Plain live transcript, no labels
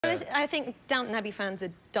I think Downton Abbey fans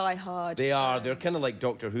are die-hard. They are. They're kind of like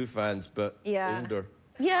Doctor Who fans, but older.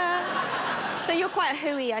 Yeah. So you're quite a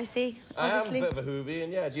Who-y, I see, obviously. I am a bit of a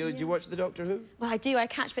Whovian, yeah. Do you watch the Doctor Who? Well, I do. I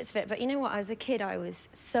catch bits of it. But you know what? As a kid, I was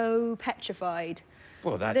so petrified.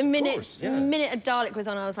 Well, that's the minute a Dalek was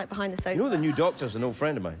on, I was like behind the sofa. You know the new Doctor's an old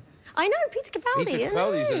friend of mine. I know, Peter Capaldi. Peter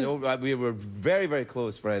Capaldi's an old... We were very, very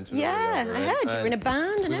close friends. Yeah, I heard. You were in a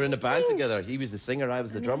band and we were in a band together. He was the singer, I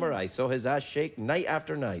was the drummer. I saw his ass shake night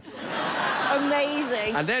after night.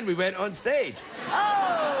 Amazing. And then we went on stage.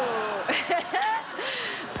 Oh!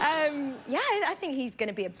 Yeah, I think he's going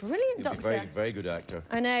to be a brilliant Doctor. Very, very good actor.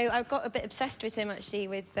 I know. I got a bit obsessed with him, actually,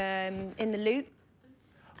 with In the Loop.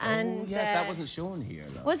 And, oh, yes, that wasn't shown here,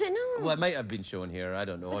 though. Was it not? Well, it might have been shown here, I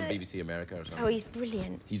don't know, on BBC America or something. Oh, he's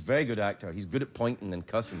brilliant. He's a very good actor. He's good at pointing and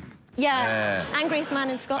cussing. Yeah, angriest man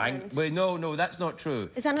in Scotland. Wait, no, that's not true.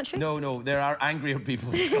 Is that not true? No, there are angrier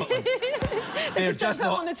people in Scotland. They're just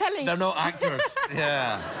not on the telly. They're not actors,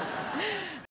 yeah.